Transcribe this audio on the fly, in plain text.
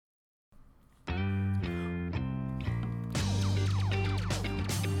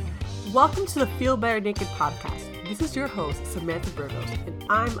Welcome to the Feel Better Naked podcast. This is your host, Samantha Burgos, and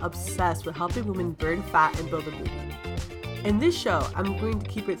I'm obsessed with helping women burn fat and build a booty. In this show, I'm going to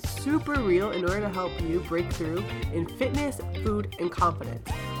keep it super real in order to help you break through in fitness, food, and confidence.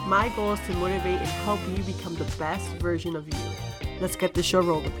 My goal is to motivate and help you become the best version of you. Let's get the show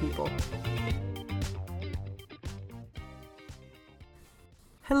rolling, people.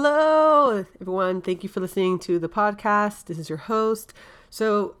 Hello, everyone. Thank you for listening to the podcast. This is your host.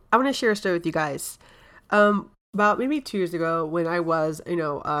 So I want to share a story with you guys. About maybe 2 years ago when I was,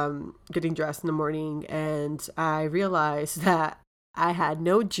 getting dressed in the morning, and I realized that I had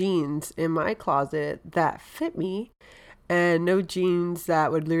no jeans in my closet that fit me and no jeans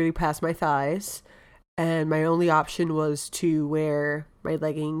that would literally pass my thighs. And my only option was to wear my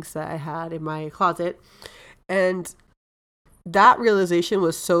leggings that I had in my closet. And that realization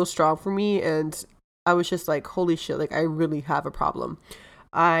was so strong for me, and I was just like, holy shit, like I really have a problem.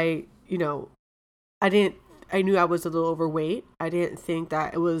 I knew I was a little overweight. I didn't think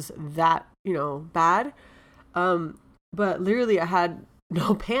that it was that, bad. But literally I had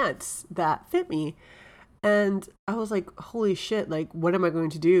no pants that fit me. And I was like, holy shit, like what am I going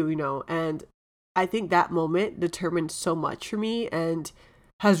to do, And I think that moment determined so much for me and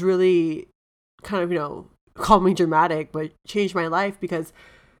has really kind of, call me dramatic, but changed my life, because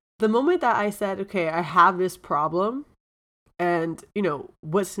the moment that I said, okay, I have this problem and,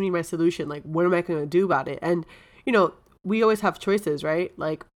 what's to be my solution? Like, what am I going to do about it? And, we always have choices, right?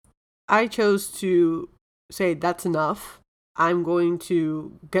 Like, I chose to say, that's enough. I'm going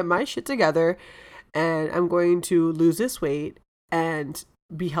to get my shit together and I'm going to lose this weight and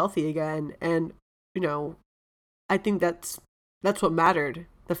be healthy again. And, I think that's what mattered.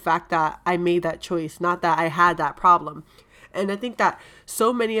 The fact that I made that choice, not that I had that problem. And I think that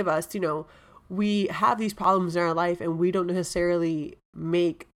so many of us, we have these problems in our life and we don't necessarily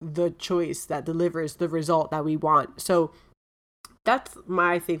make the choice that delivers the result that we want. So that's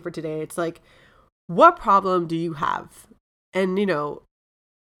my thing for today. It's like, what problem do you have? And,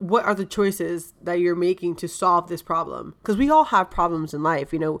 what are the choices that you're making to solve this problem? Because we all have problems in life,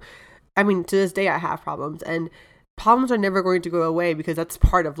 to this day I have problems, and problems are never going to go away because that's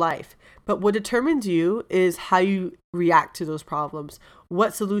part of life. But what determines you is how you react to those problems,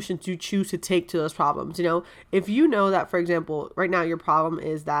 what solutions you choose to take to those problems. If you know that, for example, right now your problem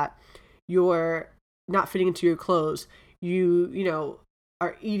is that you're not fitting into your clothes, you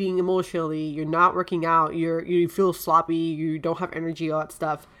are eating emotionally, you're not working out, you feel sloppy, you don't have energy, all that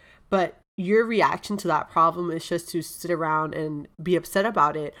stuff. But your reaction to that problem is just to sit around and be upset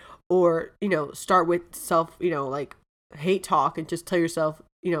about it, or, start with self, like hate talk and just tell yourself,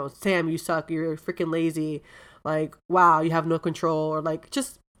 Sam, you suck, you're freaking lazy, like, wow, you have no control, or like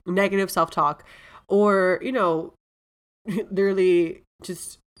just negative self-talk, or, literally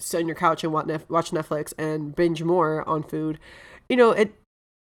just sit on your couch and watch Netflix and binge more on food.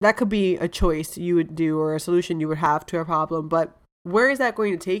 That could be a choice you would do or a solution you would have to a problem, but where is that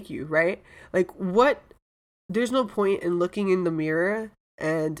going to take you, right? Like, there's no point in looking in the mirror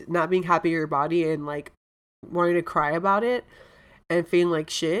and not being happy with your body and like wanting to cry about it and feeling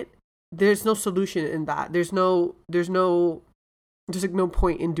like shit. There's no solution in that. There's no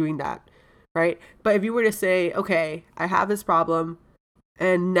point in doing that, right? But if you were to say, okay, I have this problem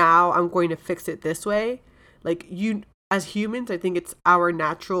and now I'm going to fix it this way, like, as humans, I think it's our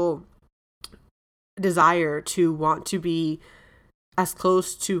natural desire to want to be as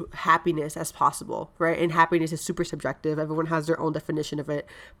close to happiness as possible, right? And happiness is super subjective. Everyone has their own definition of it.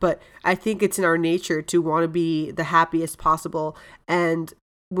 But I think it's in our nature to want to be the happiest possible. And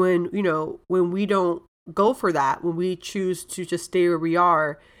when we don't go for that, when we choose to just stay where we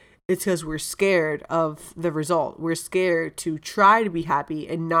are, it's because we're scared of the result. We're scared to try to be happy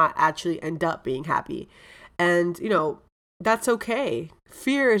and not actually end up being happy. And, that's okay.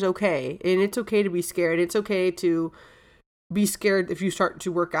 Fear is okay. And it's okay to be scared. It's okay to be scared if you start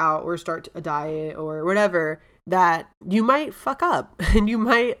to work out or start a diet or whatever, that you might fuck up and you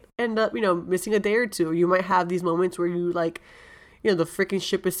might end up, missing a day or two. You might have these moments where you like, the freaking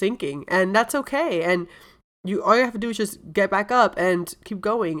ship is sinking, and that's okay. And all you have to do is just get back up and keep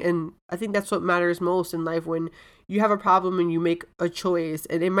going. And I think that's what matters most in life, when you have a problem and you make a choice,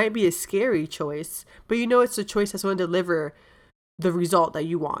 and it might be a scary choice, but it's a choice that's going to deliver the result that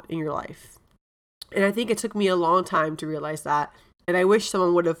you want in your life. And I think it took me a long time to realize that. And I wish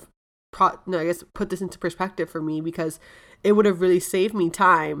someone would have put this into perspective for me, because it would have really saved me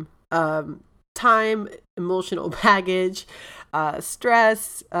time, emotional baggage,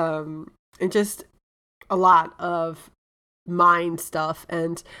 stress, and just a lot of mind stuff.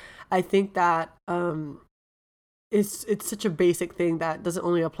 And I think that it's such a basic thing that doesn't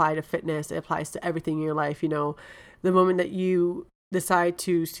only apply to fitness, it applies to everything in your life. The moment that you decide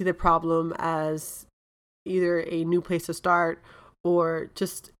to see the problem as either a new place to start or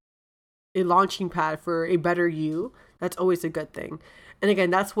just a launching pad for a better you, that's always a good thing. And again,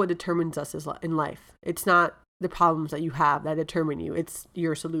 that's what determines us in life. It's not the problems that you have that determine you. It's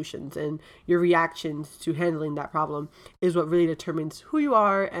your solutions and your reactions to handling that problem is what really determines who you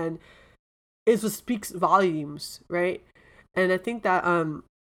are and is what speaks volumes, right? And I think that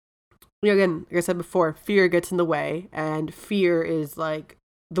again, like I said before, fear gets in the way, and fear is like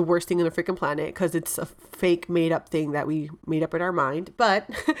the worst thing on the freaking planet because it's a fake made up thing that we made up in our mind, but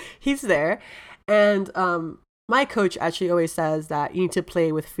he's there. And my coach actually always says that you need to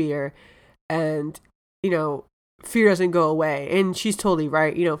play with fear, and fear doesn't go away. And she's totally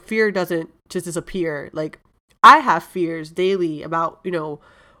right. Fear doesn't just disappear. Like, I have fears daily about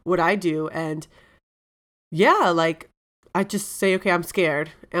what I do, and yeah, like, I just say, okay, I'm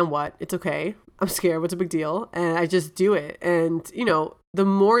scared, and what? It's okay. I'm scared. What's a big deal? And I just do it. And, the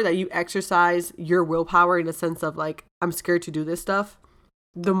more that you exercise your willpower in a sense of like, I'm scared to do this stuff,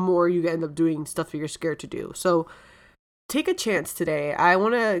 the more you end up doing stuff that you're scared to do. So take a chance today. I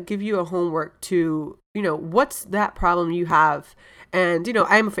want to give you a homework to, what's that problem you have? And,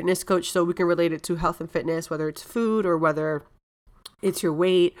 I'm a fitness coach, so we can relate it to health and fitness, whether it's food or whether it's your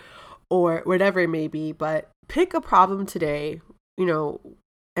weight or whatever it may be. But pick a problem today,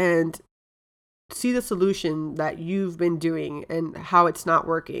 and see the solution that you've been doing and how it's not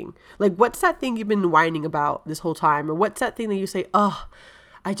working. Like, what's that thing you've been whining about this whole time? Or what's that thing that you say, oh,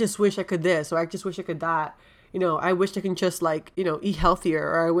 I just wish I could this, or I just wish I could that. I wish I can just like, eat healthier,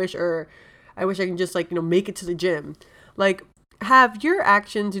 or I wish I can just like, make it to the gym. Like, have your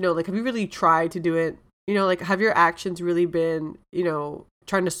actions, like, have you really tried to do it? Like, have your actions really been,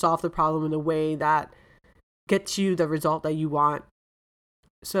 trying to solve the problem in a way that gets you the result that you want?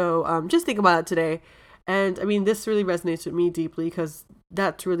 So just think about it today. And I mean, this really resonates with me deeply because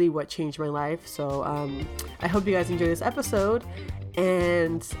that's really what changed my life. So I hope you guys enjoy this episode,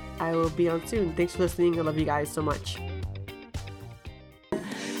 and I will be on soon. Thanks for listening. I love you guys so much.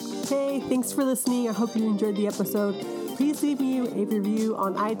 Hey, thanks for listening. I hope you enjoyed the episode. Please leave me a review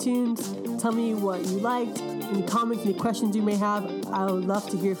on iTunes. Tell me what you liked, any comments, any questions you may have. I would love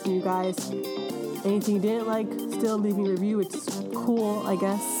to hear from you guys. Anything you didn't like, still leave me a review. It's cool, I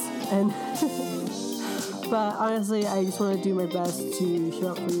guess. And but honestly, I just want to do my best to show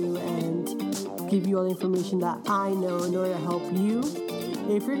up for you and give you all the information that I know in order to help you.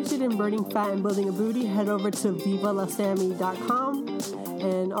 If you're interested in burning fat and building a booty, head over to vivalasami.com,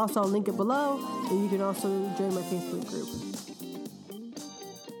 and also I'll link it below, and you can also join my Facebook group.